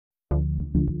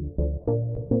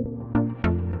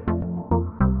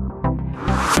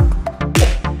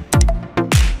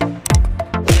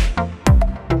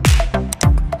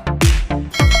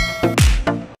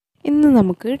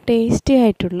നമുക്ക് ടേസ്റ്റി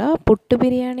ആയിട്ടുള്ള പുട്ട്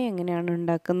ബിരിയാണി എങ്ങനെയാണ്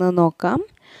ഉണ്ടാക്കുന്നത് നോക്കാം.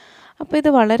 അപ്പോൾ ഇത്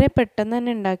വളരെ പെട്ടെന്ന്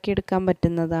തന്നെ ഉണ്ടാക്കിയെടുക്കാൻ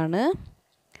പറ്റുന്നതാണ്.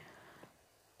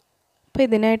 അപ്പോൾ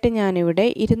ഇതിനായിട്ട് ഞാനിവിടെ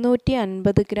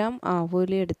 250 ഗ്രാം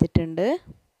ആവോലി എടുത്തിട്ടുണ്ട്.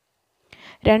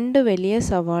 2 വലിയ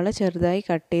സവാള ചെറുതായി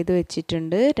കട്ട് ചെയ്ത്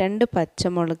വെച്ചിട്ടുണ്ട്. 2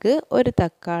 പച്ചമുളക്, 1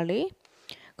 തക്കാളി,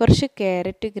 കുറച്ച്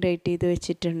ക്യാരറ്റ് ഗ്രേറ്റ് ചെയ്ത്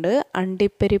വെച്ചിട്ടുണ്ട്.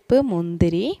 അണ്ടിപ്പരിപ്പ്,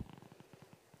 മുന്തിരി,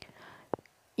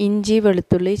 ഇഞ്ചി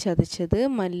വെളുത്തുള്ളി ചതച്ചത്,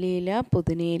 മല്ലിയില,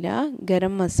 പുതിനയില,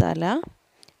 ഗരം മസാല,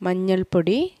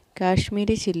 മഞ്ഞൾപ്പൊടി,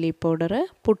 കാശ്മീരി ചില്ലി പൗഡർ,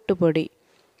 പുട്ടുപൊടി.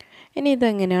 ഇനി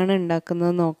ഇതെങ്ങനെയാണ്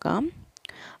ഉണ്ടാക്കുന്നത് നോക്കാം.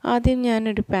 ആദ്യം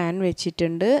ഞാനൊരു പാൻ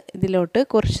വെച്ചിട്ടുണ്ട്. ഇതിലോട്ട്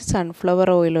കുറച്ച് സൺഫ്ലവർ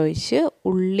ഓയിൽ ഒഴിച്ച്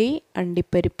ഉള്ളി,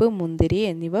 അണ്ടിപ്പരിപ്പ്, മുന്തിരി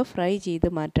എന്നിവ ഫ്രൈ ചെയ്ത്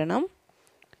മാറ്റണം.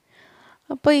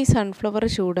 അപ്പോൾ ഈ സൺഫ്ലവർ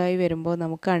ചൂടായി വരുമ്പോൾ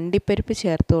നമുക്ക് അണ്ടിപ്പരിപ്പ്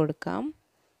ചേർത്ത് കൊടുക്കാം.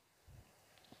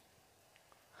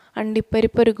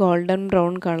 അണ്ടിപ്പരിപ്പ് ഒരു ഗോൾഡൻ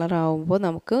ബ്രൗൺ കളർ ആവുമ്പോൾ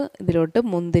നമുക്ക് ഇതിലോട്ട്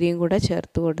മുന്തിരിയും കൂടെ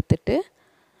ചേർത്ത് കൊടുത്തിട്ട്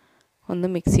ഒന്ന്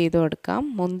മിക്സ് ചെയ്ത് കൊടുക്കാം.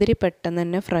 മുന്തിരി പെട്ടെന്ന്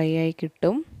തന്നെ ഫ്രൈ ആയി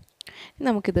കിട്ടും.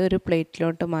 നമുക്കിത് ഒരു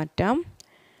പ്ലേറ്റിലോട്ട് മാറ്റാം.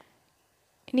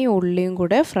 ഇനി ഉള്ളിയും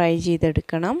കൂടെ ഫ്രൈ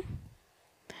ചെയ്തെടുക്കണം.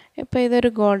 ഇപ്പോൾ ഇതൊരു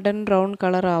ഗോൾഡൻ ബ്രൗൺ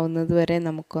കളർ ആവുന്നത് വരെ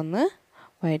നമുക്കൊന്ന്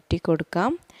വഴറ്റി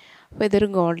കൊടുക്കാം. അപ്പോൾ ഇതൊരു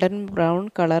ഗോൾഡൻ ബ്രൗൺ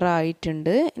കളർ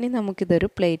ആയിട്ടുണ്ട്. ഇനി നമുക്കിതൊരു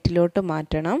പ്ലേറ്റിലോട്ട്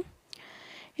മാറ്റണം.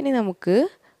 ഇനി നമുക്ക്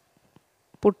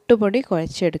പുട്ടുപൊടി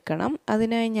കുഴച്ചെടുക്കണം.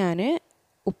 അതിനായി ഞാൻ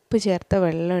ഉപ്പ് ചേർത്ത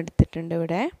വെള്ളം എടുത്തിട്ടുണ്ട്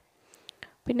ഇവിടെ.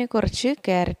 പിന്നെ കുറച്ച്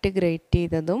ക്യാരറ്റ് ഗ്രേറ്റ്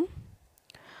ചെയ്തതും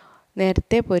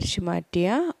നേരത്തെ പൊരിച്ച് മാറ്റിയ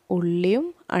ഉള്ളിയും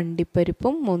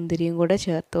അണ്ടിപ്പരിപ്പും മുന്തിരിയും കൂടെ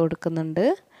ചേർത്ത് കൊടുക്കുന്നുണ്ട്.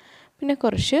 പിന്നെ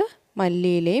കുറച്ച്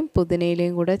മല്ലിയിലയും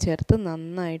പുതിനയിലയും കൂടെ ചേർത്ത്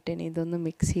നന്നായിട്ട് ഇനി ഇതൊന്ന്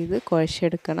മിക്സ് ചെയ്ത്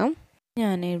കുഴച്ചെടുക്കണം.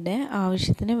 ഞാനിവിടെ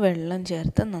ആവശ്യത്തിന് വെള്ളം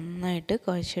ചേർത്ത് നന്നായിട്ട്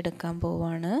കുഴച്ചെടുക്കാൻ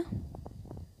പോവാണ്.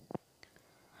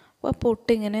 അപ്പോൾ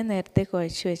പുട്ട് ഇങ്ങനെ നേരത്തെ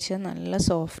കുഴച്ച് വെച്ചാൽ നല്ല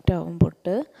സോഫ്റ്റ് ആവും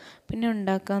പുട്ട്. പിന്നെ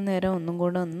ഉണ്ടാക്കാൻ നേരം ഒന്നും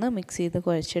കൂടെ ഒന്ന് മിക്സ് ചെയ്ത്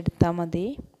കുഴച്ചെടുത്താൽ മതി.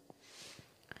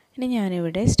 ഇനി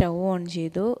ഞാനിവിടെ സ്റ്റൗ ഓൺ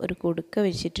ചെയ്തു. ഒരു കുടുക്ക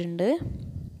വെച്ചിട്ടുണ്ട്.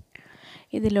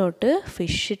 ഇതിലോട്ട്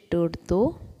ഫിഷ് ഇട്ട് കൊടുത്തു.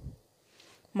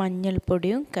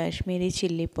 മഞ്ഞൾപ്പൊടിയും കാശ്മീരി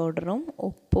ചില്ലി പൗഡറും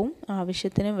ഉപ്പും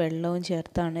ആവശ്യത്തിന് വെള്ളവും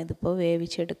ചേർത്താണ് ഇതിപ്പോൾ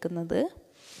വേവിച്ചെടുക്കുന്നത്.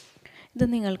 ഇത്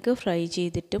നിങ്ങൾക്ക് ഫ്രൈ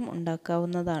ചെയ്തിട്ടും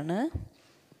ഉണ്ടാക്കാവുന്നതാണ്.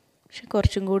 പക്ഷെ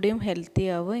കുറച്ചും കൂടിയും ഹെൽത്തി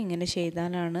ആവും ഇങ്ങനെ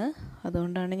ചെയ്താലാണ്.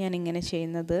 അതുകൊണ്ടാണ് ഞാൻ ഇങ്ങനെ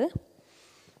ചെയ്യുന്നത്.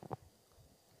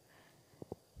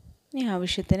 ഇനി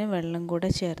ആവശ്യത്തിന് വെള്ളം കൂടെ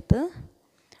ചേർത്ത്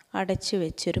അടച്ച്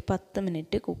വെച്ചൊരു 10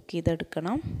 മിനിറ്റ് കുക്ക്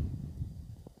ചെയ്തെടുക്കണം.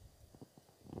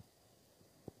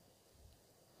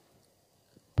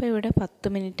 അപ്പോൾ ഇവിടെ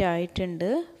 10 മിനിറ്റ് ആയിട്ടുണ്ട്.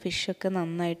 ഫിഷൊക്കെ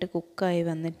നന്നായിട്ട് കുക്കായി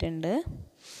വന്നിട്ടുണ്ട്.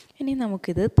 ഇനി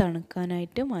നമുക്കിത്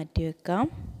തണുക്കാനായിട്ട് മാറ്റി വെക്കാം.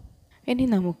 ഇനി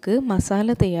നമുക്ക്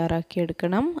മസാല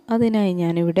തയ്യാറാക്കിയെടുക്കണം. അതിനായി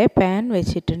ഞാനിവിടെ പാൻ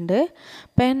വെച്ചിട്ടുണ്ട്.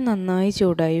 പാൻ നന്നായി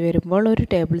ചൂടായി വരുമ്പോൾ 1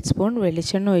 ടേബിൾ സ്പൂൺ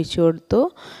വെളിച്ചെണ്ണ ഒഴിച്ചു കൊടുത്തു.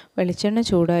 വെളിച്ചെണ്ണ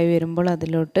ചൂടായി വരുമ്പോൾ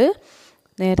അതിലോട്ട്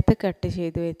നേരത്തെ കട്ട്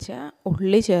ചെയ്ത് വെച്ച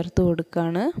ഉള്ളി ചേർത്ത്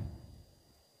കൊടുക്കുകയാണ്.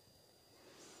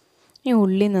 ഈ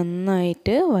ഉള്ളി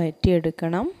നന്നായിട്ട്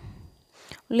വഴറ്റിയെടുക്കണം.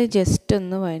 ഉള്ളി ജസ്റ്റ്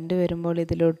ഒന്ന് വഴണ്ട് വരുമ്പോൾ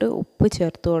ഇതിലോട്ട് ഉപ്പ്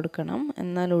ചേർത്ത് കൊടുക്കണം.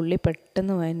 എന്നാൽ ഉള്ളി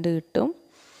പെട്ടെന്ന് വഴണ്ട് കിട്ടും.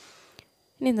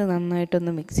 ഇനി ഇത്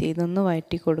നന്നായിട്ടൊന്ന് മിക്സ് ചെയ്തൊന്ന്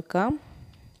വഴറ്റി കൊടുക്കാം.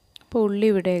 അപ്പോൾ ഉള്ളി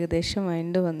ഇവിടെ ഏകദേശം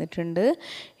വഴണ്ട് വന്നിട്ടുണ്ട്.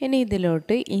 ഇനി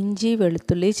ഇതിലോട്ട് ഇഞ്ചി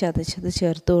വെളുത്തുള്ളി ചതച്ചത്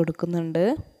ചേർത്ത് കൊടുക്കുന്നുണ്ട്.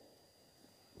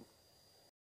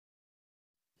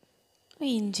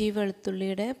 ഇഞ്ചി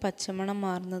വെളുത്തുള്ളിയുടെ പച്ചമണം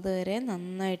മാറുന്നത് വരെ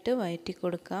നന്നായിട്ട് വഴറ്റി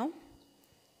കൊടുക്കാം.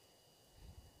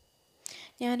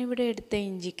 ഞാനിവിടെ എടുത്ത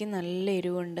ഇഞ്ചിക്ക് നല്ല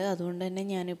എരിവുണ്ട്. അതുകൊണ്ട് തന്നെ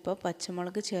ഞാനിപ്പോൾ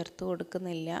പച്ചമുളക് ചേർത്ത്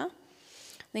കൊടുക്കുന്നില്ല.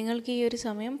 നിങ്ങൾക്ക് ഈ ഒരു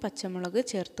സമയം പച്ചമുളക്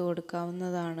ചേർത്ത്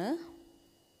കൊടുക്കാവുന്നതാണ്.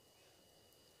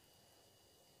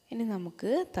 ഇനി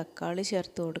നമുക്ക് തക്കാളി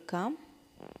ചേർത്ത് കൊടുക്കാം.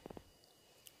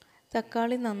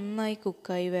 തക്കാളി നന്നായി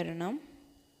കുക്കായി വരണം.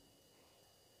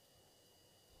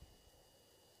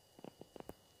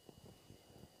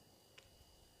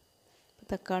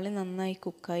 തക്കാളി നന്നായി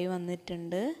കുക്കായി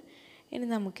വന്നിട്ടുണ്ട്. ഇനി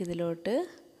നമുക്കിതിലോട്ട്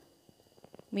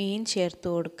മീൻ ചേർത്ത്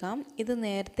കൊടുക്കാം. ഇത്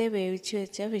നേരത്തെ വേവിച്ച്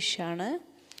വെച്ച ഫിഷാണ്.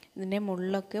 ഇതിൻ്റെ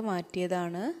മുള്ളൊക്കെ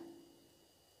മാറ്റിയതാണ്.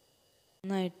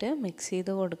 നന്നായിട്ട് മിക്സ്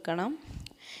ചെയ്ത് കൊടുക്കണം.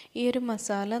 ഈ ഒരു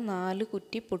മസാല 4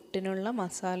 കുറ്റി പുട്ടിനുള്ള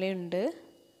മസാലയുണ്ട്.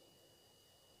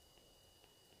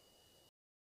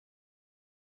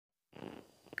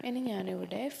 ഇനി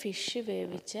ഞാനിവിടെ ഫിഷ്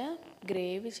വേവിച്ച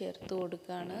ഗ്രേവി ചേർത്ത്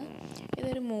കൊടുക്കുകയാണ്.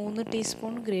 ഇതൊരു 3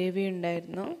 ടീസ്പൂൺ ഗ്രേവി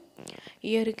ഉണ്ടായിരുന്നു.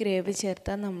 ഈ ഒരു ഗ്രേവി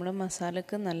ചേർത്താൽ നമ്മുടെ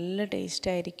മസാലക്ക് നല്ല ടേസ്റ്റ്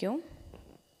ആയിരിക്കും.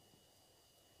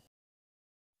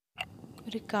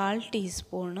 ഒരു 1/4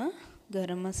 ടീസ്പൂണ്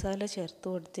ഗരം മസാല ചേർത്ത്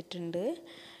കൊടുത്തിട്ടുണ്ട്.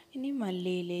 ഇനി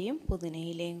മല്ലിയിലയും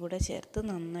പുതിനയിലയും കൂടെ ചേർത്ത്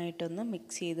നന്നായിട്ടൊന്ന്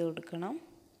മിക്സ് ചെയ്ത് കൊടുക്കണം.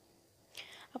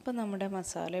 അപ്പോൾ നമ്മുടെ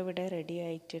മസാല ഇവിടെ റെഡി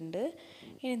ആയിട്ടുണ്ട്.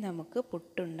 ഇനി നമുക്ക്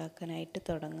പുട്ടുണ്ടാക്കാനായിട്ട്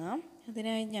തുടങ്ങാം.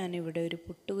 അതിനായി ഞാനിവിടെ ഒരു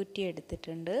പുട്ടുകുറ്റി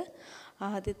എടുത്തിട്ടുണ്ട്.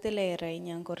 ആദ്യത്തെ ലെയറായി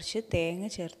ഞാൻ കുറച്ച് തേങ്ങ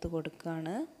ചേർത്ത്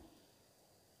കൊടുക്കുകയാണ്.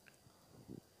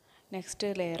 നെക്സ്റ്റ്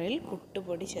ലെയറിൽ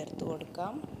പുട്ടുപൊടി ചേർത്ത്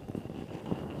കൊടുക്കാം.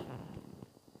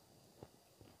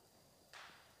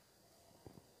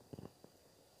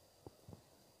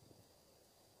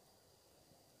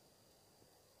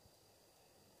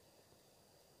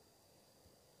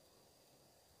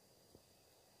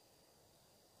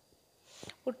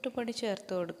 പുട്ടുപൊടി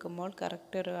ചേർത്ത് കൊടുക്കുമ്പോൾ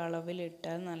കറക്റ്റ് ഒരു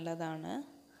അളവിലിട്ടാൽ നല്ലതാണ്.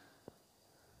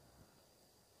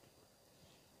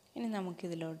 ഇനി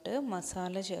നമുക്കിതിലോട്ട്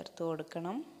മസാല ചേർത്ത്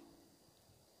കൊടുക്കണം.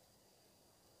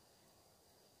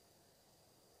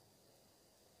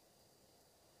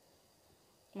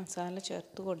 മസാല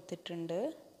ചേർത്ത് കൊടുത്തിട്ടുണ്ട്.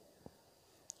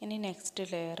 ഇനി നെക്സ്റ്റ്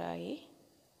ലെയറായി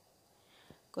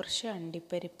കുറച്ച്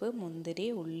അണ്ടിപ്പരിപ്പ്, മുന്തിരി,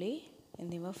 ഉള്ളി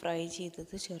എന്നിവ ഫ്രൈ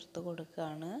ചെയ്തത് ചേർത്ത്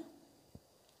കൊടുക്കുകയാണ്.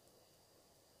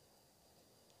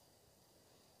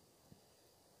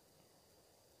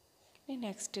 ഇനി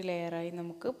നെക്സ്റ്റ് ലെയറായി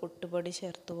നമുക്ക് പുട്ടുപൊടി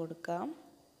ചേർത്ത് കൊടുക്കാം.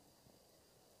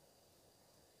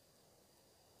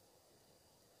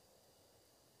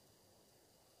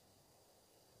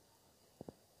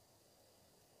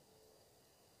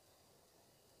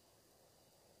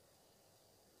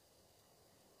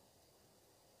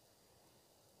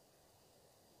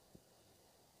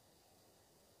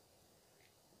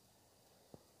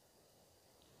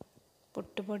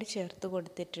 പുട്ടുപൊടി ചേർത്ത്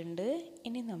കൊടുത്തിട്ടുണ്ട്.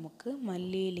 ഇനി നമുക്ക്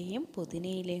മല്ലിയിലയും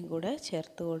പുതിനയിലയും കൂടെ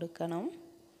ചേർത്ത് കൊടുക്കണം.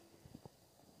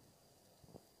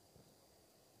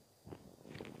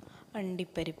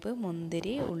 അണ്ടിപ്പരിപ്പ്,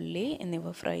 മുന്തിരി, ഉള്ളി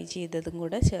എന്നിവ ഫ്രൈ ചെയ്തതും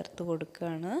കൂടെ ചേർത്ത്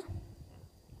കൊടുക്കുകയാണ്.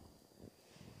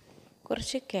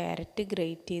 കുറച്ച് ക്യാരറ്റ്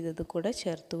ഗ്രേറ്റ് ചെയ്തത് കൂടെ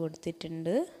ചേർത്ത്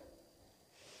കൊടുത്തിട്ടുണ്ട്.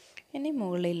 ഇനി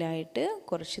മുകളിലായിട്ട്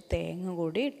കുറച്ച് തേങ്ങ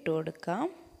കൂടി ഇട്ട് കൊടുക്കാം.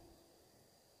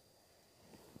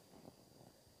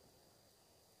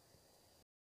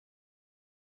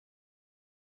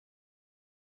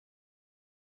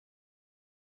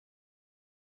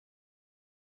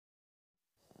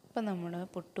 അപ്പോൾ നമ്മുടെ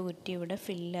പുട്ടുകുറ്റി ഇവിടെ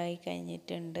ഫില്ലായി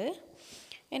കഴിഞ്ഞിട്ടുണ്ട്.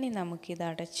 ഇനി നമുക്കിത്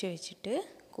അടച്ച് വെച്ചിട്ട്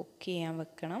കുക്ക് ചെയ്യാൻ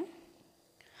വെക്കണം.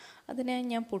 അതിനായി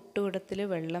ഞാൻ പുട്ടുകുടത്തിൽ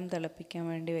വെള്ളം തിളപ്പിക്കാൻ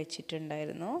വേണ്ടി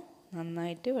വെച്ചിട്ടുണ്ടായിരുന്നു.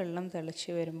 നന്നായിട്ട് വെള്ളം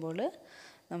തിളച്ച് വരുമ്പോൾ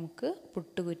നമുക്ക്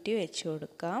പുട്ടുകുറ്റി വെച്ച്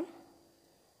കൊടുക്കാം.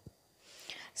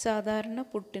 സാധാരണ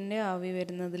പുട്ടിൻ്റെ ആവി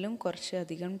വരുന്നതിലും കുറച്ച്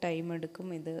അധികം ടൈം എടുക്കും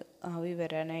ഇത് ആവി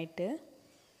വരാനായിട്ട്.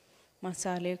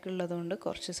 മസാലയൊക്കെ ഉള്ളതുകൊണ്ട്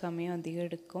കുറച്ച് സമയം അധികം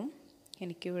എടുക്കും.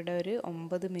 എനിക്കിവിടെ ഒരു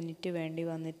 9 മിനിറ്റ് വേണ്ടി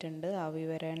വന്നിട്ടുണ്ട് ആവി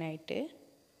വരാനായിട്ട്.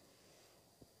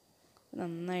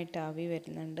 നന്നായിട്ട് ആവി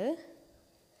വരുന്നുണ്ട്.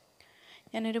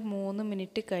 ഞാനൊരു 3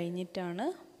 മിനിറ്റ് കഴിഞ്ഞിട്ടാണ്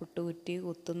പുട്ടുകുറ്റി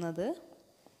കുത്തുന്നത്.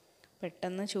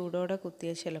 പെട്ടെന്ന് ചൂടോടെ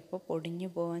കുത്തിയാൽ ചിലപ്പോൾ പൊടിഞ്ഞു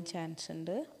പോകാൻ ചാൻസ്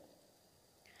ഉണ്ട്.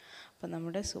 അപ്പോൾ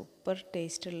നമ്മുടെ സൂപ്പർ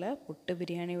ടേസ്റ്റുള്ള പുട്ട്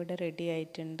ബിരിയാണി ഇവിടെ റെഡി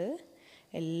ആയിട്ടുണ്ട്.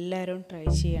 എല്ലാവരും ട്രൈ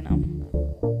ചെയ്യണം.